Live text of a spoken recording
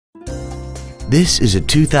This is a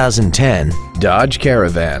 2010 Dodge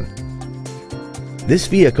Caravan. This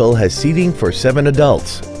vehicle has seating for 7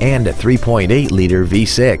 adults and a 3.8-liter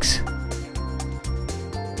V6.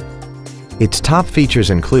 Its top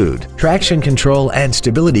features include traction control and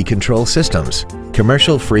stability control systems,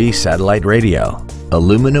 commercial-free satellite radio,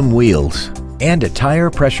 aluminum wheels, and a tire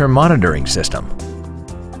pressure monitoring system.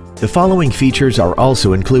 The following features are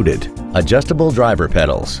also included: adjustable driver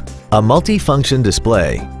pedals, a multi-function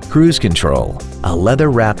display, cruise control, a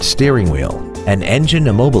leather-wrapped steering wheel, an engine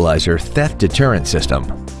immobilizer theft deterrent system,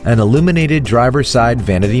 an illuminated driver's side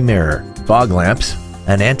vanity mirror, fog lamps,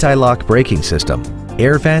 an anti-lock braking system,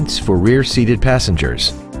 air vents for rear-seated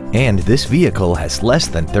passengers, and this vehicle has less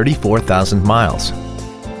than 34,000 miles.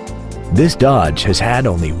 This Dodge has had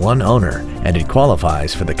only one owner and it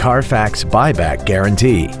qualifies for the Carfax buyback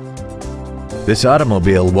guarantee. This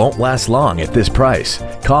automobile won't last long at this price.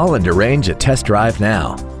 Call and arrange a test drive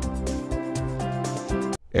now.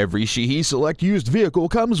 Every Sheehy Select used vehicle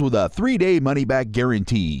comes with a 3-day money-back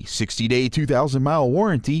guarantee, 60-day 2,000-mile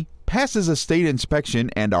warranty, passes a state inspection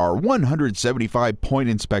and our 175-point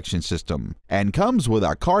inspection system, and comes with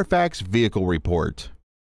a Carfax vehicle report.